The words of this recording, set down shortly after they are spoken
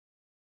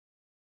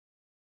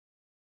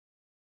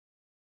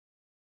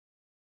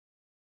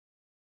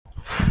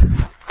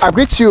I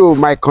greet you,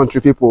 my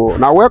country people.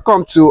 Now,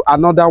 welcome to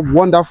another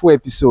wonderful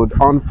episode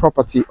on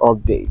Property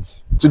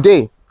Update.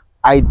 Today,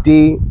 I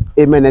did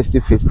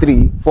MNST Phase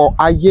 3 for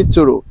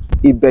Ayetoro,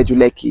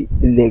 Ibejuleki,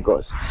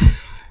 Lagos.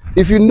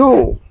 If you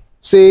know,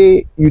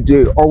 say you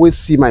do always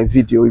see my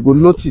video, you will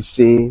notice,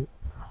 say,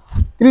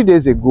 3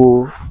 days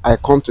ago, I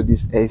come to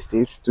this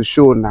estate to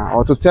show now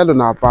or to tell you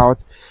now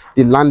about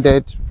the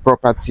landed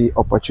property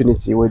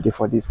opportunity waiting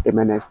for this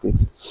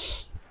MNST.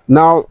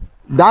 Now,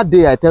 that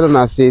day I tell you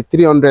now, say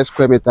 300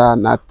 square meter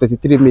na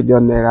 33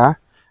 million naira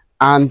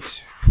and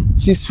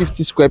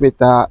 650 square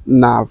meter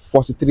na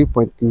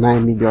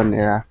 43.9 million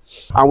naira.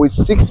 And with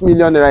 6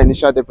 million naira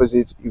initial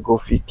deposit, you go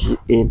fit key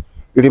in.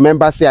 You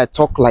remember, say I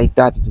talk like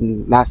that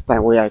the last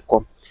time where I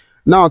come.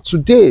 Now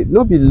today,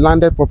 no be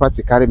landed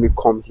property carry me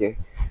come here.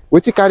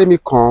 Wetin carry me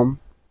come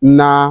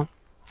na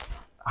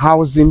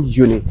housing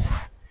units.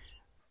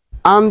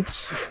 And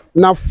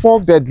now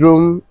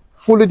 4-bedroom,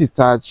 fully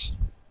detached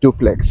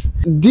duplex.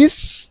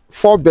 This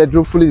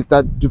 4-bedroom fully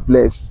detached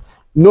duplex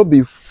no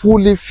be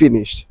fully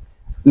finished.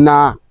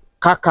 Na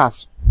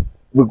Carcass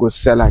we go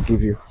sell and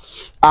give you.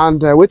 And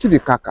wetin be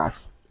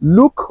Carcass?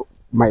 Look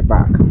my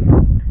back.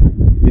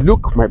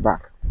 Look my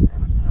back.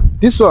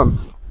 This one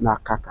na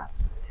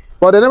Carcass.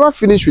 But they never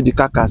finish with the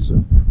Carcass.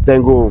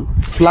 Then go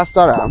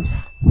plaster am.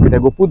 They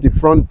go put the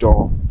front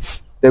door.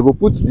 They go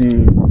put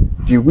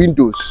the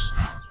windows.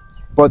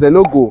 But they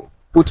no go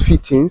put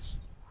fittings.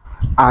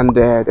 And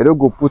they don't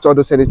go put all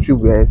those sanitary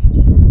wares,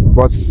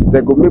 but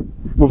they go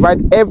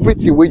provide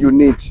everything where you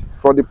need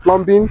for the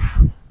plumbing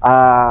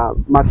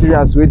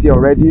materials where they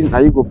already. Now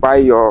you go buy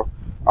your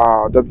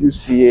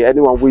WCA,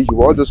 anyone where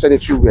you all those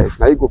sanitary wares.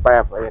 Now you go buy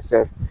it for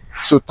yourself.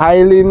 So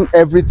tiling,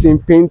 everything,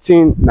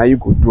 painting. Now you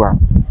go do it.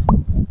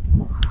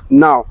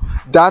 Now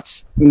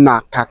that's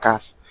na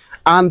Carcass,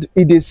 and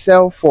it is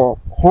sell for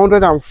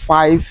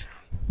 105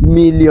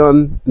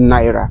 million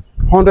naira.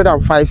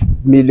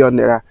 105 million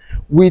naira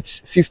with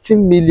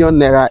 15 million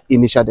naira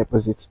initial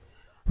deposit.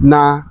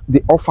 Now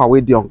the offer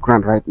where they on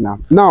ground right now.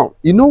 Now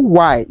you know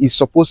why it's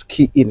supposed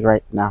key in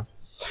right now.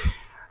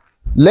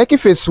 Lekki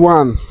Phase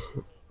 1,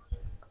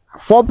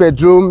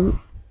 4-bedroom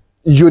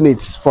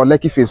units for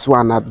Lekki Phase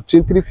 1 are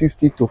between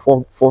 350 to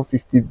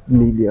 450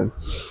 million,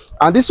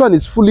 and this one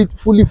is fully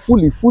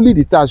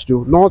detached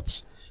though,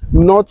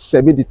 not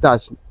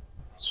semi-detached.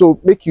 So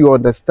make you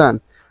understand.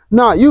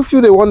 Now you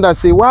feel the one that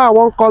say, why I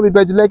won't call me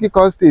Beduleki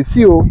cause stay.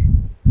 See you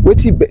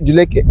waiting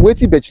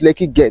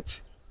Beduleki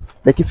get.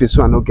 Lekki Phase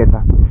 1 no get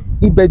that.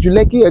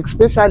 Beduleki,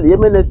 especially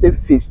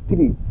MNST Phase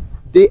 3,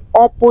 they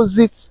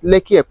opposite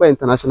Lekki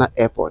International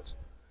Airport.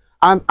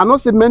 And I know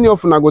say many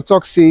of them go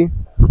talk say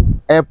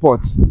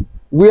airport.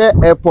 Where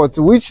airport?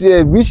 Which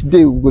day we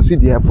go see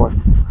the airport?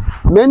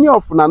 Many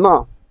of them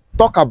now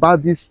talk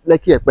about this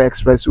Lekki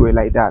Expressway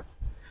like that.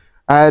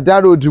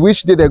 That road,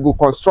 which day they go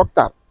construct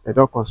up, they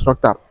don't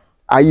construct up.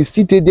 And you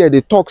sit there, they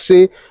talk,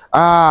 say,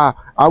 I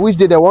wish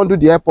they want to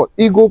do the airport.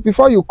 You go,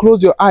 before you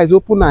close your eyes,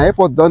 open an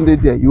airport done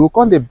there, you will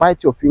come, they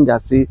bite your finger,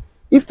 say,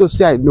 if to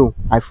say I know,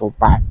 I for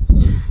buy.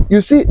 You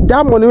see,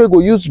 that money we go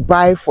use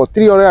buy for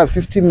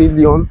 350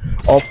 million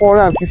or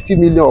 450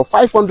 million or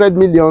 500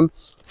 million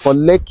for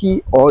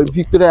Lekki or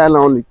Victoria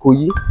Island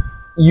Ikoyi,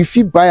 you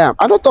feel buy them.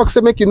 I don't talk,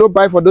 say, make you no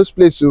buy for those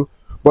places,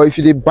 but if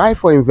you buy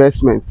for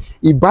investment,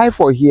 you buy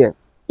for here.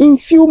 In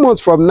few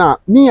months from now,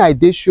 me, I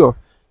dey sure,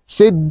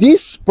 say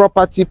this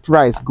property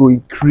price go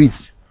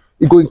increase.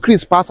 It go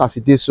increase past as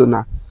it is so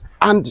now.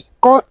 And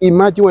can't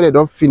imagine when they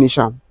don't finish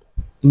them.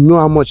 You know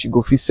how much you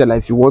go fit sell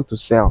if you want to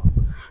sell.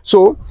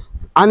 So,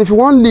 and if you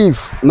want to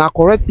live, na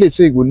correct place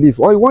where you go live,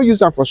 or you want to use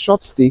them for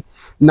short stay,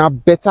 na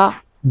better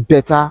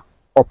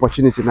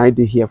opportunity now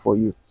they here for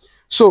you.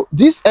 So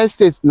this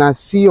estate na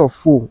see your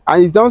full,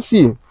 and you don't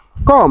see.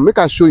 Come, make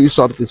I show you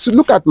something. So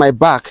look at my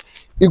back.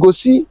 You go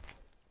see.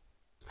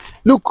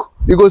 Look,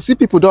 you go see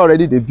people that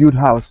already they build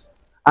house.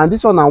 And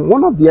this one now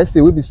one of the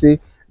estates will be say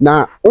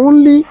now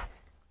only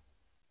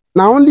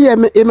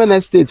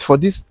MNST for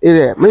this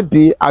area.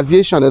 Maybe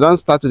aviation they don't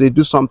start to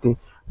do something,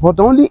 but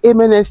only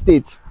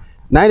MNST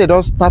now they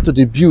don't start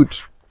to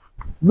build.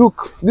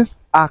 Look, these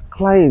are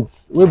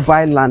clients who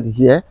buy land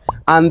here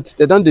and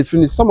they don't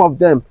finish. Some of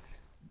them,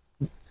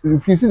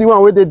 if you see the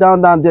one where they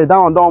down there, that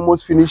one don't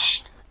almost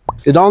finish.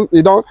 You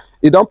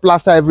don't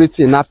plaster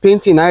everything. Now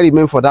painting I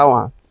remain for that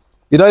one.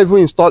 You don't even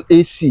install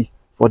AC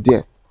for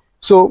there.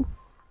 So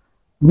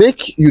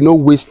make you no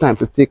waste time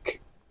to take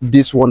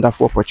this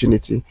wonderful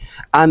opportunity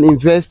and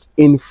invest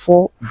in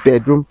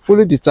 4-bedroom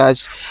fully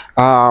detached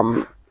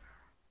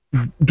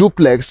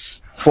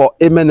duplex for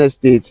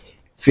MNST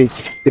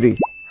Phase 3.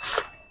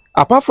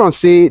 Apart from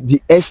say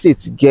the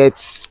estate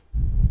gets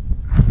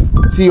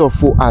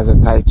CFO as a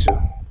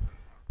title,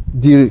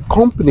 the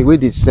company where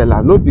they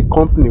sell not be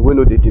company where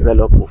no they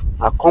develop,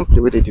 a company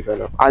where they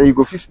develop. And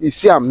you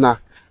see them now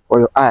for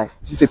your eye.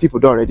 See say people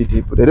don't already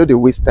do, but they know they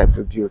waste time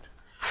to build.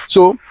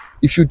 So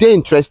if you're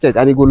interested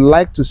and you would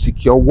like to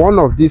secure one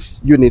of these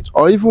units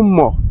or even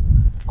more,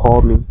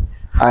 call me.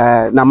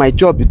 Now my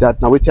job is that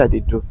now what I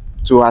do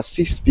to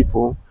assist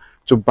people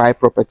to buy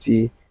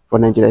property for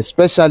Nigeria,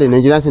 especially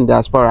Nigerians in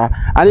diaspora,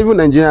 and even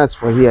Nigerians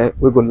for here,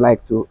 we would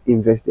like to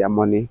invest their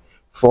money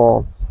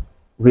for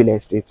real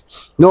estate.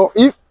 No,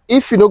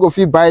 if you no go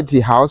fit buy the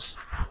house,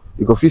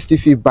 you go fit still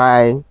fit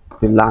buy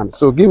the land.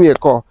 So give me a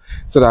call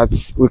so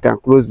that we can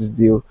close this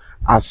deal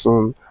as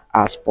soon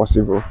as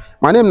possible.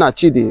 My name is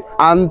Chidi,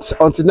 and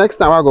until next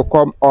time I go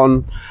come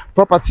on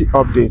property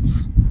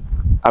updates,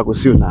 I go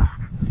see you now.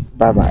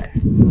 Bye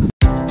bye.